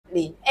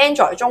連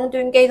Android 終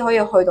端機都可以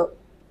去到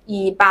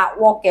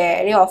200W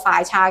嘅呢個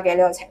快叉嘅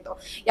呢個程度，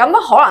有乜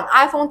可能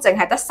iPhone 淨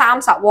係得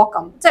30W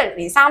咁，即係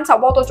連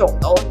30W都做唔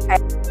到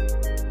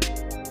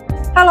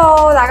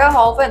？Hello， 大家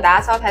好，歡迎大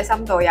家收睇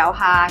深度有限，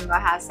我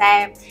係阿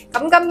Sam。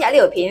咁今日呢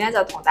條片咧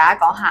就同大家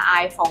講下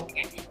iPhone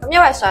嘅。咁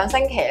因為上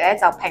星期咧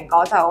就蘋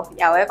果就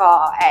有一個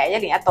1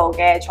年1度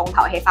嘅重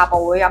頭戲發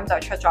佈會咁就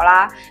出咗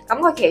啦。咁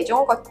佢其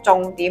中一個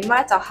重點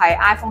咧就係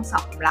iPhone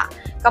 15啦。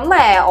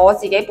咁我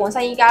自己本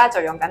身依家咧就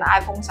用緊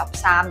iPhone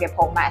 13嘅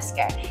Pro Max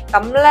嘅，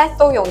咁咧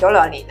都用咗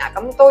2年啦，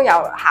咁都有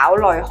考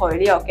慮去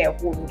呢個嘅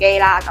換機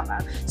啦咁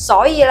樣，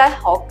所以咧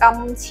我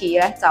今次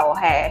咧就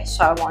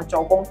上網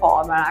做功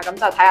課咁樣啦，咁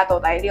就睇下到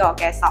底呢個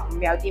嘅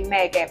15有啲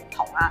咩嘅唔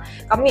同啦，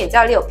咁然之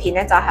後呢條片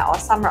咧就係我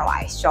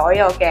summarize 咗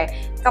呢個嘅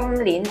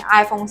今年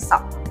iPhone 15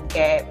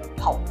嘅唔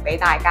同俾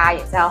大家，然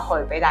之後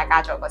去俾大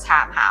家做個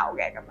參考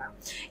嘅咁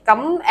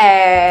樣，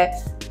咁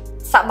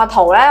實物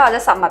圖咧或者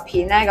實物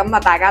片咧，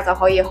咁大家就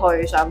可以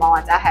去上網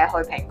或者係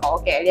去蘋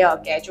果嘅呢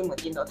個嘅專門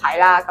店度睇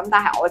啦。咁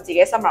但係我自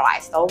己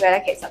summarize 到嘅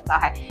咧，其實就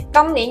係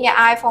今年嘅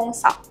iPhone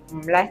 15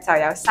咧就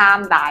有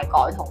3大改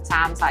同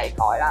3細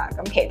改啦。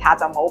咁其他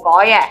就冇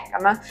改嘅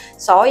咁樣，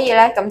所以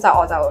咧咁就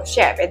我就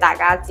share 俾大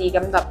家知，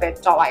咁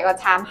就作為一個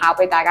參考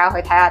俾大家去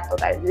睇下，到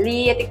底呢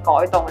一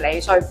啲改動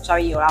你需唔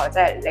需要啦，或者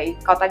係你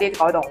覺得呢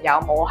啲改動有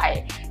冇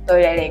係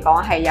對你嚟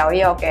講係有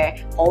呢個嘅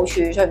好處，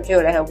需唔需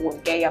要你去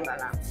換機咁樣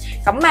啦？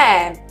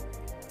咁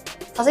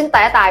首先第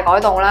一大改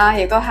動啦，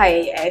亦都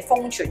係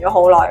瘋傳咗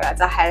好耐嘅，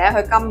就係咧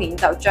佢今年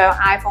就將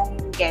iPhone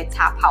嘅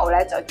插口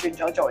咧就轉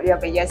咗做呢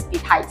個嘅 USB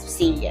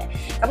Type-C 嘅。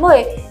咁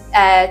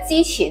佢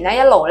之前咧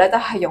一路咧都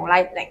係用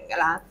Lightning 㗎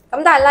啦，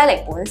咁但係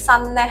Lightning 本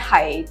身咧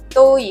係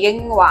都已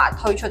經話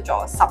推出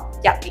咗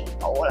11年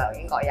到啦，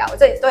應該有，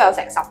即係都有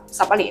成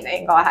11年啦，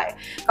應該係。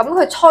咁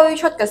佢推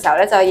出嘅時候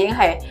咧就已經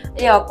係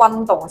呢個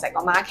轟動成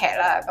個 market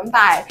啦。咁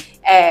但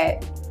係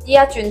依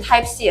家轉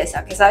Type-C 嘅時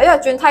候，其實因為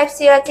轉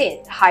Type-C 咧，之前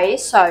喺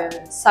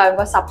上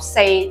個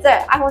14，即係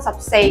iPhone 14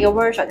嘅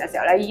version 嘅時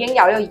候咧，已經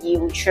有呢個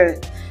謠傳，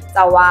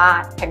就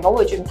話蘋果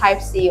會轉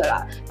Type-C 噶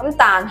啦。咁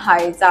但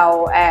係就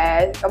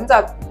咁就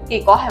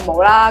結果係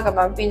冇啦，咁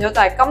樣變咗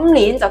就係今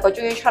年就佢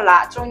終於出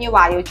啦，終於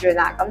話要轉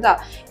啦。咁就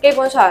基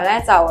本上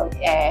咧就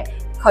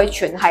佢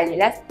全系列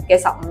咧嘅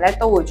15咧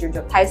都會轉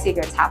做 Type-C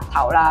嘅插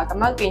頭啦。咁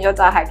樣變咗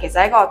就係其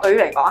實一個對於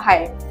嚟講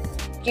係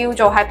叫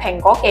做係蘋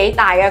果幾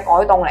大嘅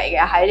改動嚟嘅，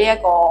喺呢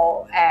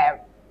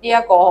一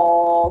個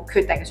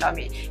決定上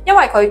面，因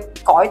為佢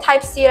改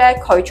Type-C 咧，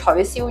佢取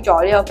消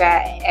咗呢個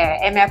嘅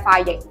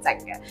MFI 認證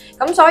嘅，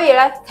咁所以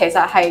咧其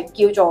實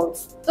係叫做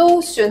都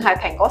算係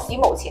蘋果史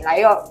無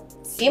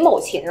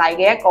前例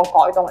嘅一個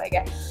改動嚟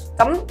嘅。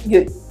咁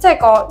即係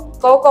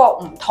嗰個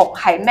唔同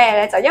係咩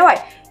咧？就因為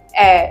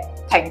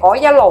蘋果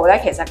一路咧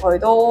其實佢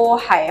都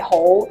係好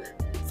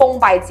封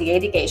閉自己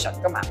啲技術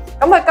㗎嘛，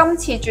咁佢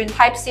今次轉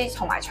Type-C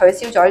同埋取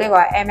消咗呢個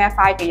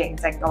MFI 嘅認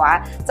證嘅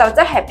話，就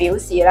即係表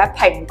示咧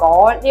蘋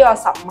果呢個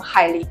15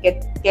系列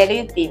嘅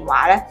呢啲電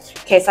話咧，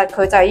其實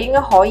佢就已經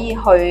可以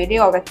去呢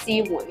個嘅支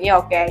援呢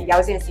個嘅有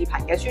線視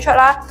頻嘅輸出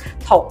啦，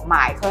同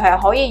埋佢係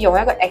可以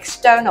用一個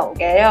external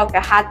嘅呢個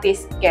嘅 hard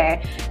disk 嘅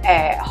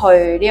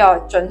去呢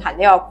個進行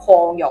呢個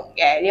擴容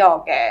嘅呢個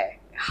嘅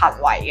行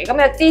為嘅。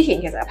咁之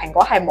前其實蘋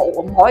果係冇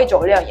唔可以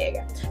做呢樣嘢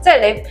嘅，即係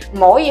你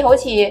唔可以好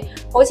似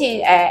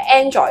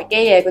Android 機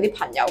嘅嗰啲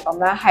朋友咁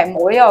樣，係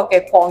冇呢個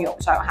嘅擴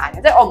容上限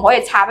嘅，即係我唔可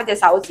以插一隻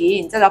手指，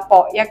然之後就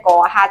駁一個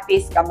hard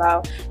disk 咁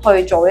樣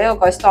去做呢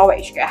個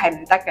storage 嘅，係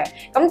唔得嘅。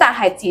咁但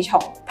係自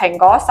從蘋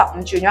果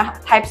15轉咗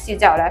Type-C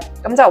之後咧，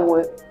咁就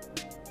會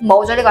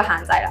冇咗呢個限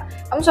制啦。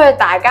咁所以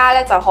大家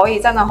咧就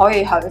真係可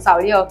以享受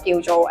呢個叫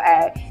做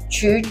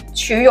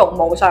儲容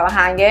無上限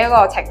嘅一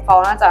個情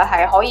況啦，就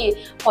係可以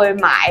去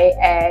買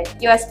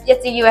一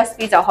支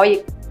USB 就可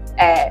以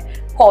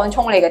擴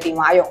充你嘅電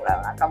話容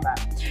量啦咁樣。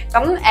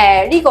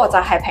咁呢個就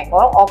係蘋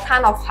果我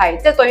kind of 係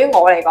即係對於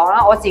我嚟講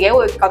啦，我自己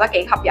會覺得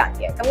幾吸引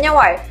嘅。咁因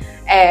為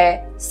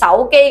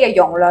手機嘅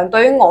容量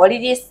對於我呢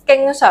啲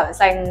經常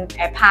性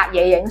拍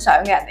嘢影相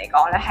嘅人嚟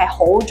講咧係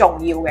好重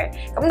要嘅。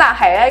咁但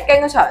係咧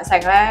經常性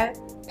咧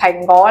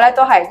蘋果咧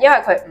都係因為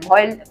佢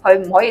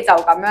唔可以就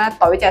咁樣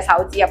懟隻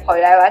手指入去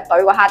咧，或者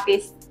懟個 hard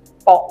disk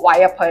駁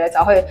位入去咧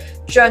就可以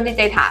將啲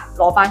data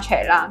攞翻出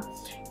嚟啦。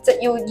即係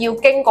要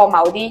經過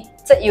某啲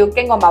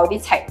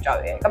程序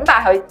嘅。咁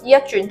但係佢依一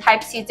轉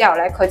Type-C 之後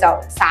咧，佢就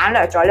省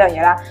略咗呢樣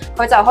嘢啦。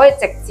佢就可以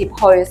直接去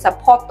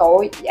support 到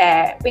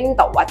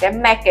Windows 或者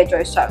Mac 嘅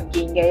最常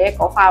見嘅一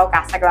個 file 格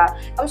式啦。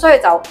咁所以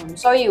就唔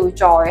需要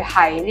再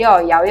係呢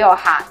個有呢個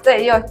限，即係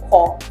呢個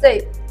擴，即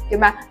係點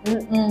樣？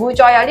唔會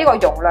再有呢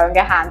個容量嘅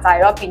限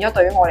制咯。變咗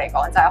對於我嚟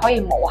講，就係可以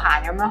無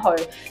限咁樣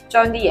去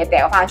將啲嘢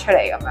掉翻出嚟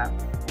咁樣。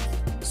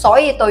所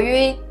以對於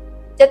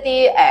一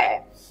啲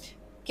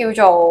叫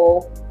做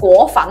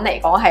果粉嚟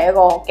講係一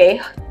個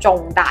幾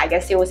重大嘅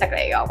消息嚟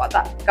嘅，我覺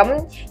得。咁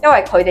因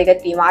為佢哋嘅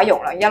電話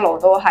容量一路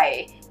都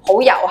係好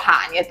有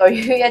限嘅，對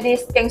於一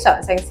啲經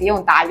常性使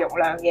用大容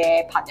量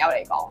嘅朋友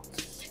嚟講。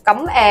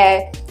咁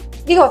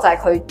呢個就係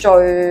佢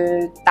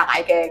最大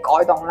嘅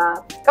改動啦。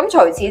咁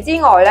除此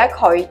之外咧，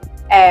佢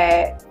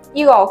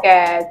呢個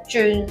嘅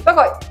轉，不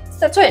過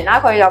即係雖然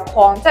啦，佢有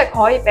擴，即係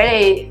佢可以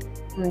俾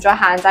你唔再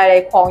限制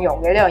你擴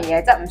容嘅呢樣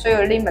嘢，即係唔需要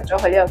limit 咗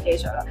佢呢個技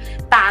術啦。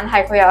但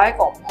係佢有一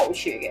個唔好處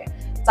嘅，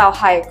就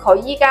係佢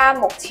依家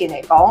目前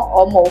嚟講，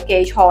我冇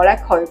記錯咧，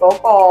佢嗰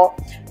個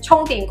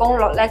充電功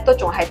率咧都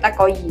仲係得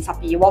嗰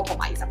22W同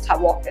埋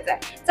27W嘅啫。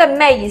即係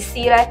咩意思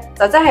咧？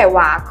就即係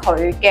話佢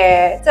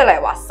嘅，即係例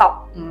如話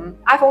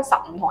iPhone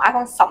 15同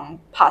iPhone 15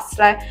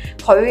 Plus 咧，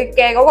佢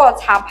嘅嗰個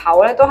插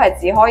口咧都係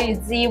只可以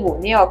支援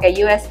呢個嘅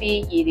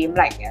USB 2.0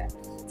嘅，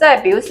即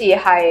係表示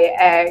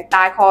係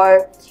大概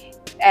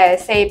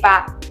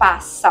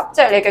480，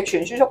即係你嘅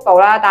傳輸速度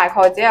啦，大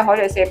概只係可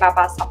以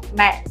480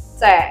 Mbps，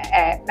 即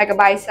係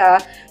megabytes 啦，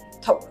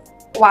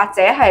或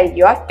者係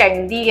如果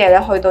勁啲嘅咧，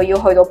要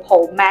去到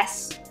Pro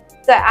Max，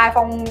 即係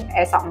iPhone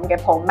 15嘅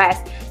Pro Max。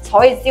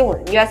可以支援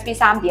USB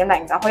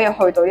 3.0就可以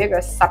去到呢個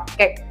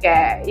10G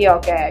嘅呢個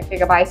嘅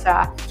gigabyte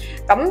啦。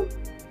咁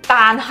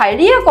但係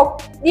呢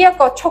一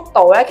個速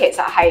度咧，其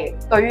實係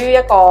對於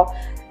一個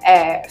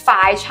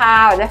快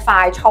叉或者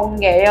快充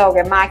嘅呢個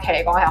嘅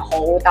market 嚟講係好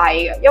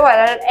低嘅，因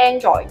為咧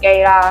Android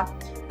機啦，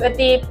一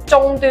啲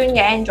終端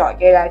嘅 Android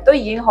機咧都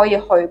已經可以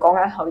講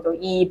緊去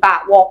到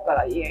200W噶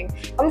啦已經。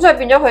咁所以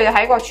變咗佢哋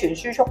喺個傳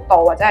輸速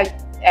度或者係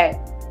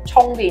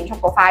充電速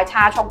度、快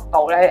叉速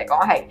度咧嚟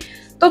講係。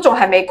都仲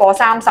係未過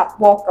30W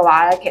嘅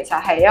話咧，其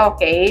實係一個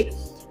幾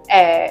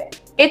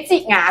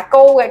擠牙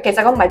膏嘅。其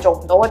實佢唔係做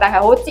唔到嘅，但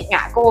係好擠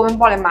牙膏咁樣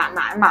幫你慢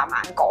慢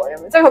改咁。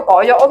即係佢改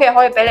咗 OK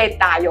可以俾你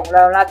大容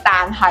量啦，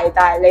但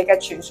係你嘅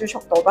傳輸速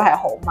度都係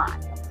好慢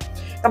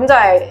嘅。咁就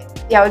係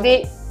有啲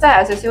即係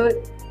有少少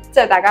即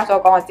係大家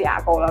所講嘅擠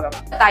牙膏啦咁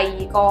樣。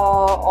第二個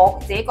我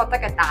自己覺得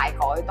嘅大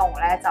改動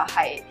咧就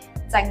係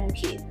晶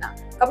片啦。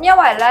咁因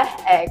為咧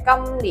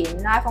今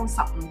年 iPhone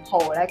 15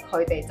 Pro 咧，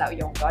佢哋就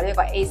用咗呢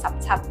個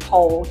A17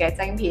 Pro 嘅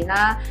晶片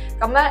啦。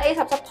咁咧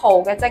A17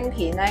 Pro 嘅晶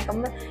片咧，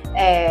咁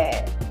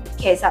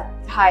其實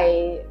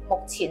係目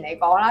前嚟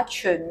講啦，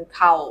全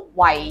球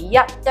唯一一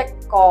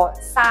個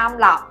3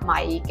納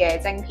米嘅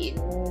晶片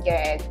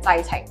嘅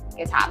製程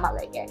嘅產物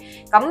嚟嘅。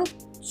咁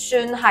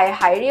算係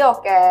喺呢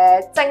個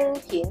嘅晶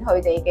片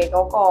佢哋嘅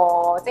嗰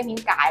個晶片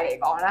界嚟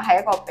講咧，係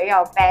一個比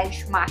較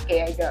benchmark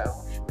嘅一樣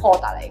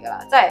product 嚟㗎啦，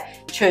即係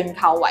全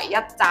球唯一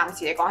暫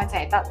時嚟講係淨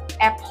係得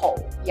Apple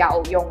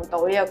有用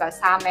到呢個嘅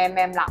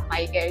3mm 納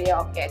米嘅呢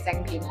個嘅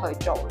晶片去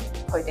做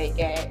佢哋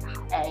嘅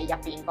入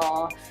邊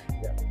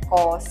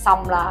個芯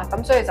啦，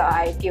咁所以就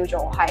係叫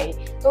做係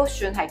都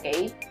算係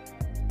幾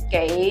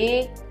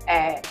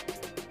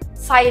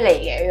犀利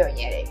嘅一樣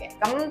嘢嚟嘅。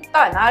咁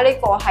當然啦，呢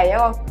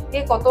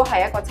個都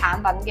係一個產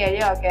品嘅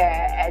呢個嘅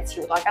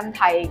朝代更替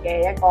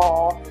嘅一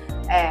個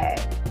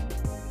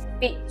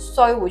必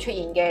須會出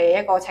現嘅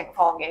一個情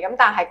況嘅。咁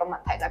但係個問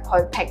題就係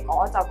佢蘋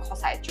果就確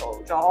實係做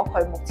咗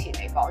佢目前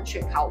嚟講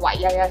全球唯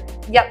一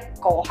一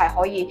個係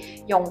可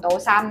以用到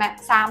3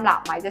納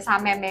米即係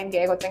3mm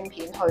嘅一個晶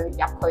片去入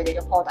佢哋嘅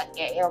product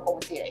嘅一個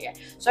公司嚟嘅，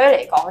所以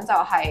嚟講就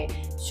係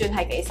算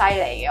係幾犀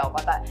利嘅，我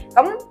覺得。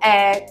咁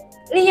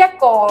呢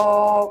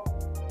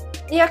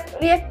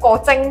一個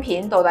晶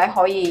片到底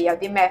可以有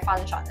啲咩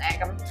function 咧？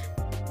咁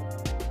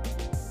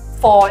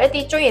for 一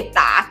啲中意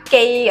打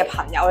機嘅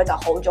朋友咧就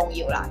好重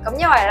要啦。咁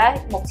因為咧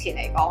目前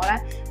嚟講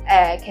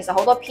咧，其實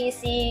好多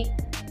PC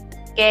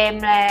game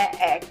咧，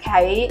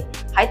喺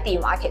電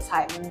話其實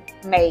係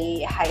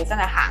未係真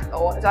係行到，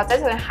或者就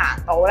算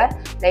行到咧，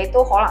你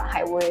都可能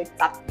係會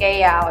窒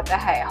機啊，或者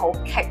係好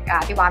棘啊，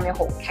啲畫面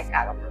好棘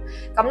啊咁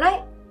樣。咁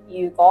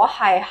咧，如果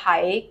係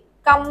喺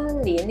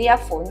今年呢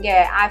一款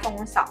嘅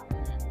iPhone 15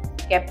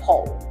嘅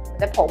Pro 或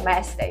者 Pro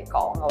Max 嚟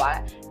講嘅話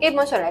咧，基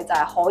本上你就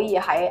係可以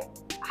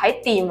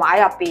喺電話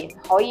入邊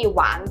可以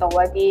玩到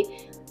一啲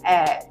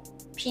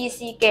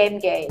PC game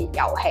嘅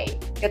遊戲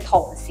嘅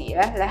同時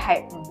咧，你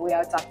係唔會有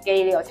窒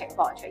機呢個情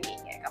況出現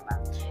嘅咁樣。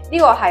呢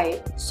個係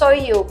需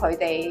要佢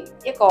哋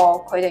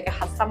嘅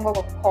核心嗰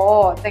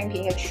個晶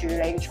片嘅處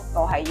理速度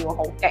係要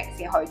好勁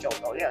先可以做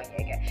到呢樣嘢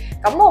嘅。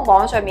咁我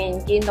網上面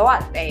見到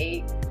人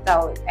哋就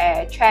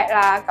check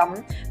啦，咁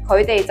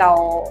佢哋就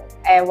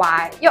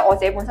話，因為我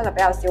自己本身就比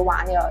較少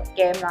玩呢個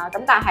game 啦，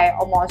咁但係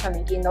我網上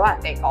面見到人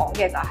哋講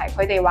嘅就係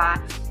佢哋話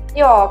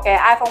呢個嘅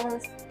iPhone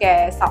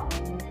嘅15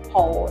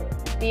 Pro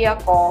呢一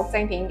個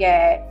晶片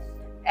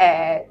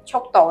嘅速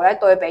度咧，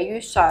對比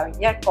於上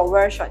一個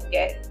version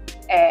嘅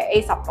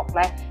A16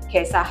咧，其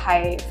實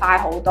係快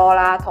好多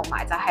啦，同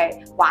埋就係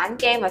玩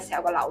game 嘅時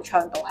候個流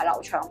暢度係流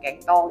暢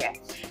勁多嘅。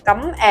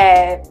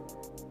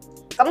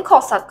咁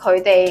確實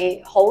佢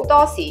哋好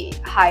多時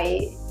係，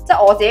即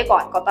係我自己個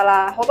人覺得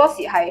啦，好多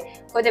時係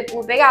佢哋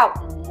會比較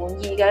唔滿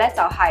意嘅咧，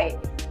就係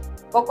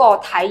嗰個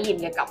體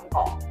驗嘅感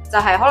覺，就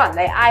係可能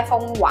你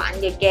iPhone 玩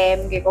嘅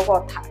game 嘅嗰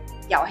個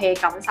遊戲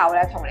感受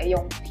咧，同你用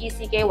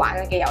PC 機玩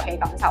嘅遊戲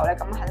感受咧，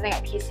咁肯定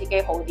係 PC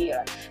機好啲噶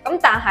啦。咁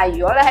但係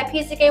如果你喺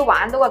PC 機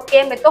玩到個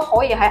game，你都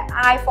可以喺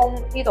iPhone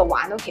呢度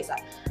玩到，其實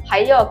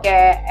喺呢個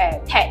嘅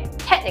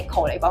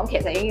technical 嚟講，其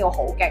實已經要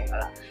好勁噶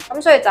啦。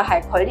咁所以就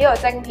係佢呢個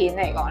晶片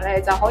嚟講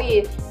咧，就可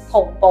以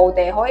同步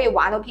地可以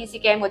玩到 PC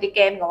game 嗰啲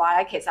game 嘅話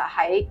咧，其實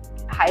喺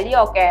呢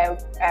個嘅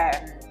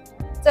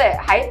即係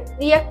喺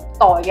呢一代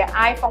嘅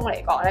iPhone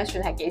嚟講咧，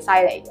算係幾犀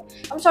利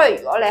嘅。咁所以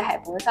如果你係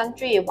本身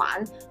中意玩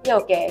呢個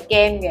嘅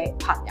game 嘅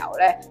朋友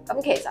咧，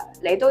咁其實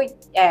你都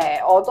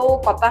我都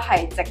覺得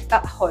係值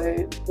得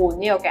去換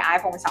呢個嘅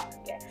iPhone 15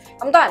嘅。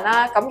咁當然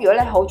啦，咁如果你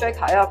好追求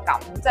一個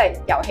即係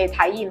遊戲體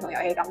驗同遊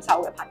戲感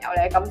受嘅朋友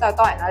咧，咁就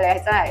當然啦，你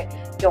係真係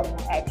用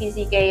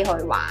PC 機去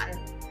玩，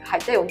係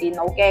即係用電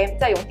腦 game，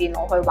 即係用電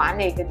腦去玩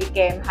你嗰啲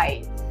game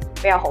係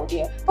比較好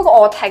啲嘅。不過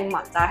我聽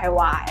聞就係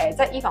話即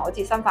係 even 好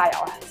似生化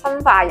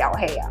遊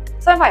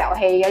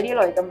戲嘅呢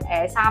類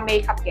咁3A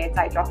級嘅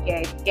製作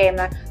嘅 game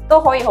咧，都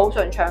可以好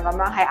順暢咁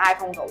樣喺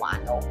iPhone 度玩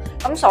到。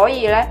咁所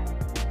以咧，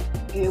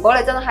如果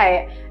你真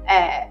係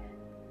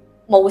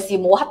無時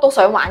無刻都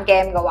想玩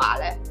game 嘅話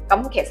咧，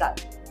咁其實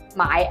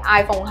買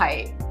iPhone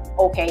係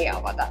OK 嘅，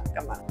我覺得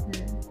咁樣。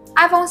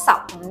iPhone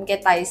 15嘅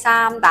第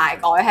3大改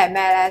係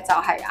咩咧？就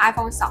係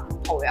iPhone 15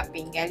 Pro 入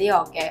邊嘅呢個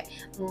嘅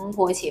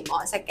5倍潛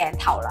望式鏡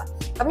頭啦。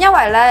咁因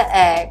為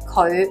咧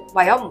佢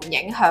為咗唔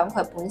影響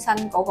佢本身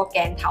嗰個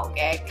鏡頭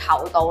嘅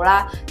厚度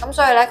啦，咁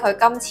所以咧佢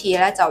今次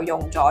咧就用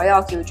咗一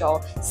個叫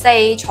做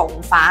4重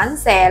反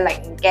射棱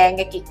鏡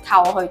嘅結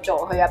構去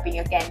做佢入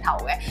邊嘅鏡頭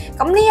嘅。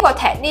咁呢一個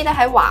technique 咧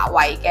喺華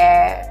為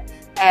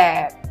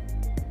嘅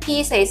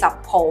P40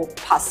 Pro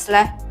Plus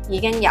咧已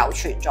經有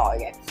存在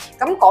嘅。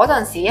咁嗰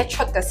陣時一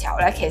出嘅時候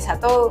咧，其實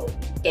都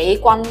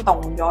幾轟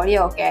動咗呢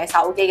個嘅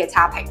手機嘅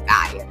差評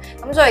界嘅。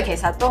咁所以其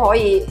實都可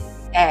以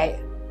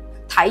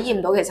體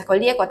驗到其實佢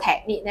呢一個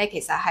technique 咧，其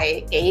實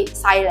係幾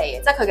犀利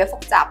嘅，即係佢嘅複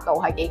雜度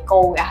係幾高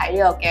嘅喺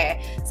呢個嘅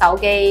手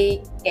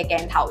機嘅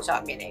鏡頭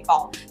上面嚟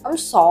講。咁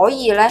所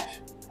以咧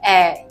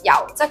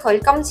即係佢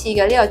今次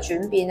嘅呢個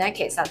轉變咧，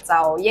其實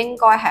就應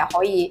該係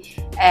可以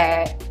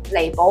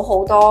彌補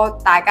好多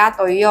大家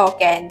對於呢個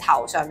鏡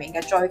頭上面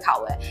嘅追求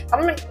嘅。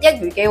咁一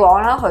如既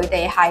往啦，佢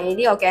哋喺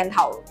呢個鏡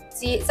頭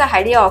即係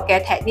喺呢個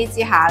嘅 technique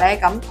之下咧，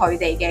咁佢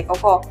哋嘅嗰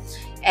個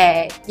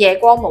夜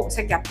光模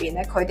式入邊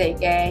咧，佢哋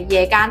嘅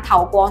夜間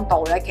透光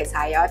度咧，其實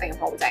係有一定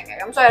保證嘅。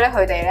咁所以咧，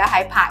佢哋咧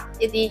喺拍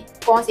一啲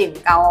光線唔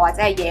夠或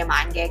者係夜晚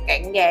嘅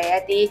景嘅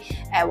一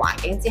啲環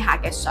境之下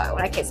嘅相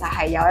咧，其實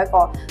係有一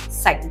個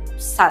誠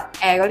實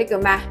嗰啲叫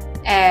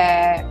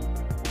咩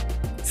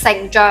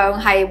成像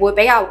係會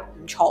比較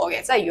唔錯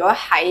嘅。即係如果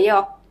喺一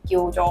個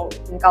叫做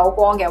唔夠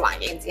光嘅環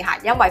境之下，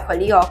因為佢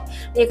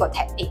呢個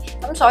technique，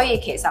 咁所以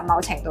其實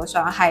某程度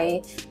上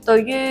係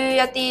對於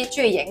一啲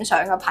中意影相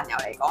嘅朋友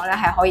嚟講咧，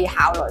係可以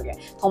考慮嘅。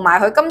同埋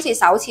佢今次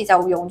首次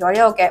就用咗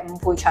呢個嘅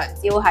5倍長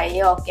焦喺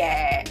呢個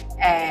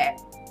嘅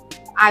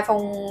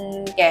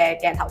iPhone 嘅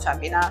鏡頭上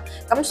邊啦。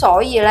咁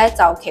所以咧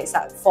就其實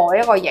for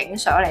一個影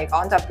相嚟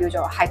講，就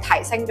叫做係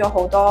提升咗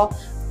好多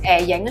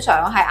影相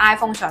喺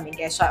iPhone 上面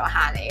嘅上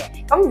限嚟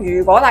嘅。咁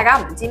如果大家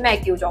唔知咩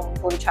叫做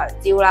5倍長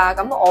焦啦，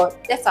咁我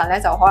一陣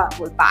咧就可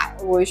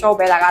能會 show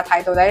俾大家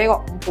睇，到底呢個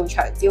5倍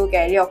長焦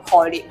嘅呢個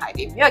概念係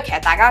點。因為其實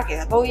大家其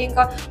實都應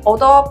該好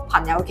多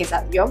朋友其實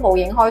如果冇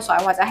影開相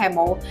或者係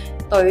冇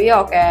對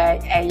呢個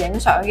嘅影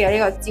相嘅呢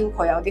個焦距有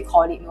啲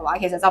概念嘅話，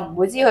其實就唔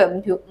會知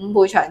佢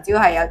5倍長焦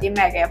係有啲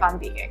咩嘅分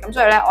別嘅。咁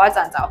所以咧，我一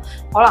陣就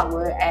可能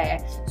會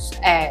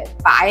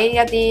擺一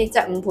啲即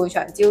係5倍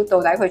長焦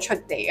到底佢出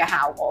嚟嘅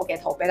效果嘅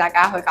圖俾大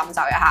家去感受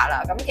一下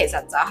啦。咁其實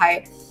就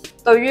係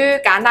對於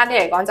簡單啲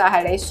嚟講，就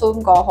係你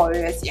zoom 過去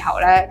嘅時候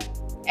咧，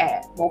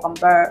冇咁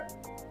blur，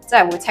 即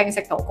係會清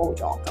晰度高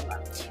咗咁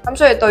樣。咁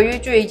所以對於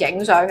中意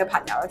影相嘅朋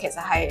友咧，其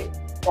實係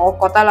我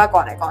覺得啦，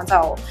個人嚟講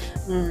就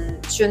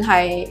算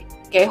係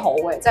幾好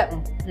嘅，即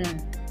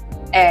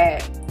係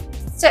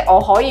即係我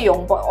可以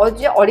用我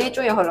呢啲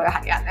中意去旅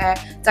行人咧，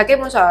就基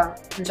本上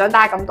唔想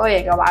帶咁多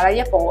嘢嘅話咧，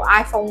一部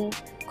iPhone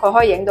佢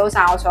可以影到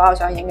晒我所有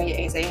想影嘅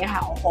嘢，其實已經係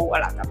好好噶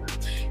啦咁樣。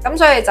咁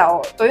所以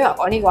就對於我嚟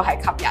講呢個係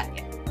吸引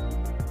嘅。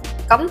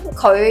咁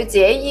佢自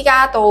己依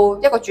家到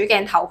一個主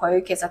鏡頭，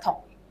佢其實同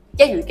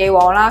一如既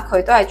往啦，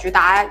佢都係主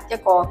打一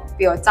個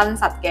叫做真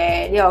實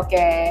嘅呢個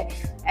嘅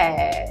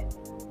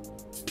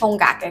風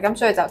格嘅。咁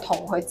所以就同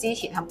佢之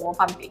前係冇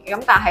分別嘅。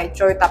咁但係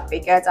最特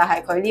別嘅就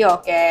係佢呢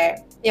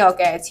個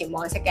嘅潛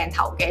望式鏡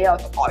頭嘅呢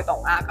個改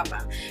動啦咁樣。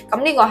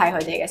咁呢個係佢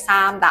哋嘅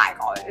3大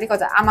改，呢個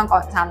就啱啱講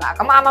完3大。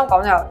咁啱啱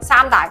講就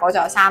3大改就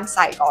有3細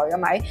改嘅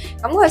咪？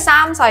咁佢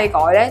3細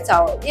改咧，就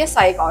呢一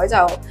細改就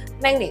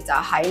mainly 就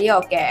喺呢個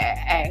嘅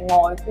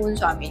外觀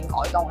上面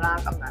改動啦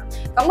咁樣。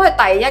咁佢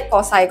第一個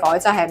細改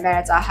就係咩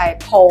咧？就係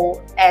Pro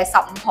 15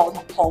 Pro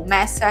同 Pro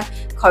Max 咧，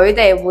佢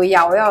哋會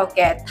有一個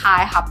嘅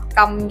鈦合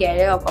金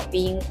嘅呢個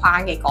邊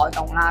框嘅改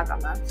動啦咁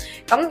樣。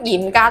咁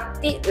嚴格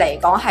啲嚟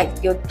講係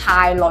叫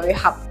鈦鋁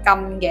合金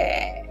嘅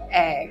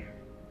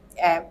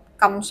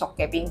金屬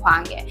嘅邊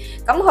框嘅。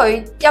咁佢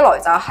一來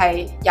就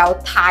係有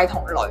鈦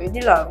同鋁呢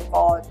兩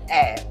個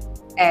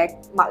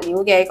物料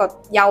嘅一個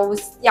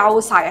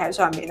優勢喺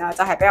上面啦，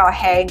就係比較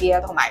輕啲啦，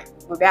同埋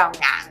會比較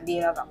硬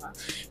啲啦咁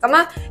樣。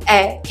咁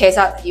咧其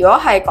實如果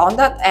係講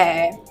得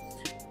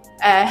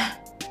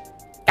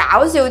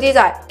搞笑啲就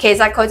係，其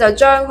實佢就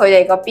將佢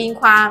哋個邊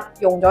框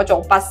用咗做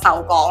不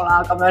鏽鋼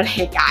啦，咁樣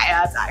理解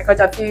啦，就係佢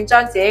就變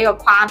將自己個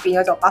框變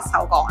咗做不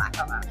鏽鋼啦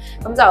咁樣。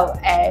咁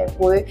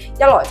就會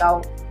一來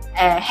就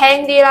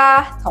輕啲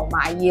啦，同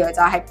埋二來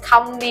就係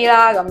襟啲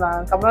啦，咁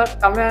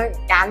樣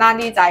簡單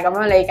啲就係咁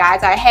樣理解，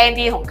就係輕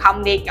啲同襟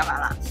啲咁樣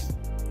啦。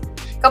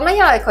咁咧，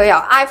因為佢由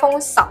iPhone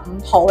 15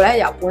 Pro 咧，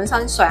由本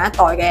身上一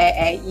代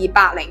嘅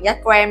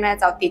201 gram 咧，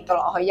就跌到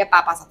落去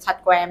187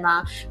 gram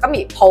啦。咁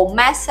而 Pro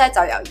Max 咧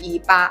就由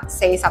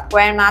240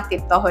 gram 啦，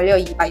跌到去呢個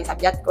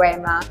221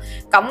 gram 啦。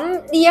咁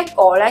呢一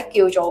個咧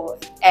叫做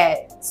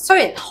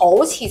雖然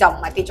好似就唔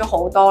係跌咗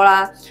好多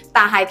啦，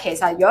但係其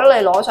實如果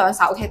你攞上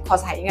手，其實確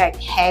實係已經係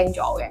輕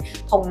咗嘅，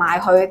同埋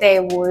佢哋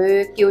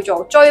會叫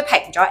做追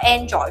平咗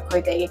Android 佢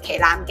哋嘅旗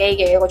艦機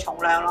嘅一個重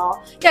量咯。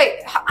因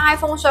為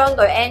iPhone 相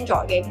對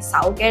Android 嘅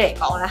手機嚟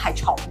講咧係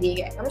重啲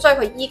嘅，咁所以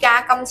佢依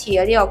家今次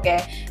嘅呢個嘅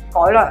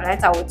改良咧，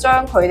就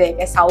將佢哋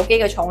嘅手機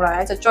嘅重量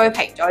咧就追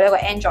平咗呢個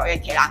Android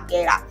嘅旗艦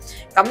機啦。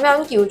咁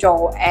樣叫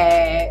做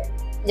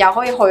又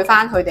可以去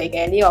翻佢哋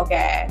嘅呢個嘅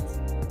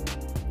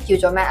叫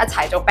做咩一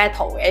齊做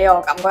battle 嘅一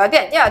個感覺。有啲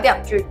人因為有啲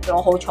人唔中意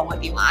攞好重嘅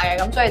電話嘅，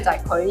咁所以就係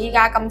佢依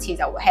家今次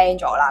就會輕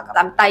咗啦。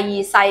但第二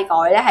細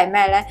改咧係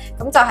咩咧？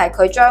咁就係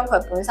佢將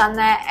佢本身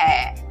咧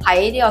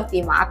喺呢個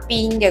電話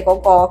邊嘅嗰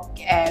個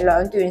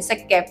兩段式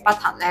嘅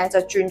button 咧，就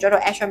轉咗到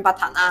action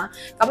button 啦。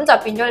咁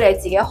就變咗你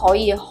自己可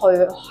以去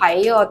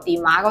喺個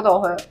電話嗰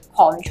度去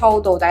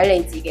control 到底你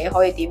自己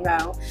可以點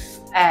樣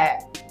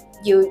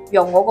要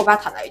用嗰個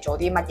button 嚟做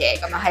啲乜嘢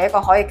咁樣，係一個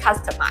可以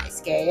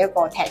customize 嘅一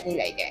個 technique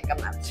嚟嘅咁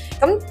樣。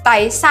咁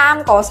第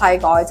三個細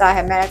改就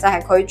係咩咧？就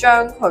係佢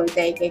將佢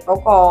哋嘅嗰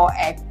個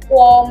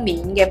光面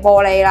嘅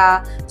玻璃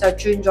啦，就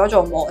轉咗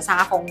做磨砂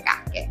風格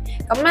嘅。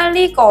咁咧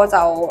呢個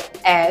就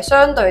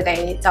相對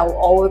地就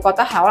我會覺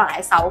得係可能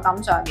喺手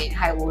感上面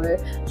係會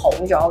好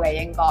咗嘅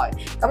應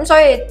該。咁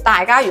所以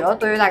大家如果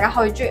對於大家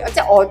可以中意，即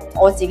係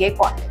我自己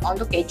個人嚟講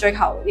都幾追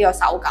求呢個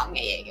手感嘅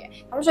嘢嘅。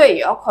咁所以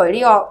如果佢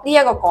呢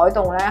一個改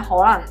動咧，可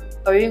能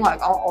對於我嚟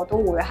講，我都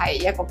會係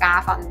一個加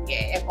分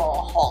嘅一個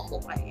項目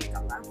嚟嘅咁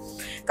樣。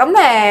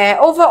咁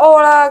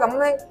overall 啦，咁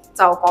咧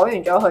就講完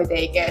咗佢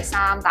哋嘅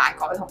3大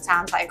改同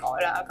3細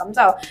改啦。咁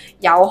就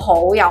有好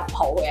有唔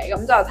好嘅，咁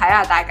就睇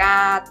下大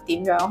家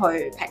點樣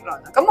去評論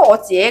啦。咁我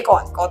自己個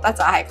人覺得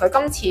就係佢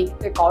今次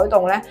嘅改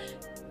動咧，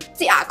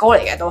支牙膏嚟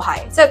嘅都係，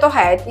即係都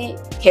係一啲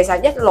其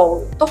實一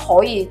路都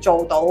可以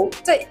做到，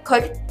即係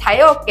佢睇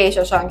嗰個技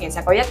術上其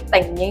實佢一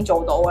定已經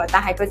做到嘅，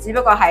但係佢只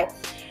不過係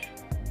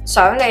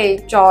想你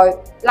再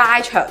拉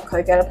長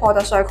佢嘅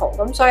product cycle，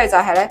 咁所以就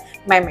係咧，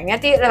明明一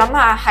啲你諗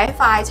下喺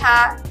快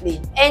叉，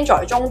連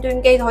Android 終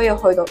端機都可以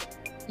去到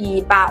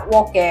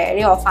200W 嘅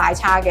呢個快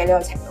叉嘅呢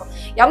個程度，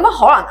有乜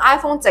可能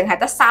iPhone 淨係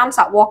得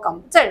30W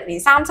咁，即係連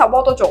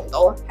30W都做唔到，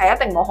係一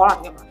定冇可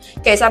能噶嘛。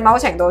其實某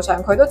程度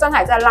上佢都真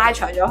係拉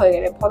長咗佢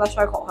嘅 product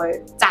cycle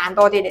去賺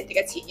多啲你哋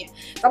嘅錢嘅。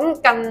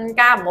咁更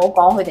加唔好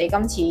講佢哋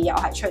今次又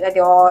係出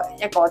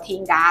一個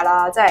天價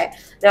啦，即係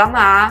你諗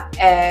下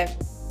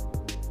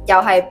又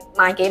係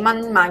萬幾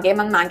蚊嘅，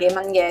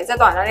即係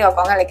當然啦，呢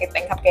個講緊你嘅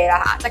頂級機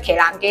啦嚇，即係旗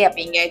艦機入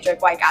邊嘅最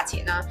貴價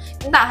錢啦。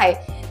咁但係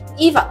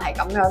even 係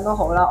咁樣都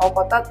好啦，我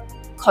覺得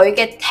佢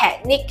嘅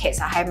technique 其實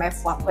係咪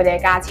符合佢哋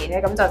嘅價錢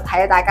咧？咁就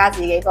睇大家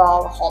自己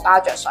個荷包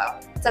着想，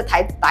即係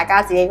睇大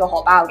家自己個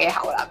荷包有幾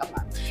厚啦咁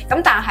樣。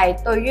咁但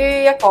係對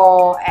於一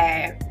個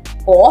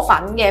果粉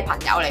嘅朋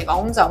友嚟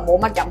講，就冇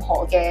乜任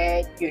何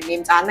嘅懸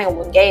念，就肯定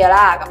換機㗎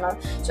啦咁樣。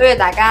所以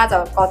大家就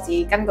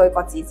根據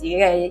各自自己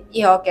嘅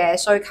呢個嘅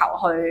需求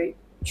去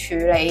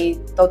處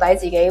理到底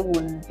自己換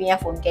邊一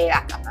款機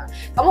啦咁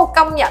樣。咁我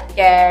今日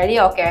嘅呢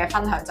個嘅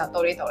分享就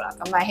到呢度啦。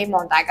咁咪希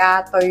望大家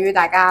對於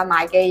大家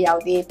買機有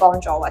啲幫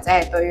助，或者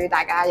係對於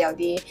大家有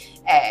啲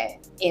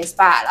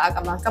inspire 啦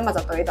咁樣。今日就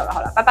到呢度啦，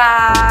好啦，拜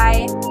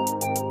拜。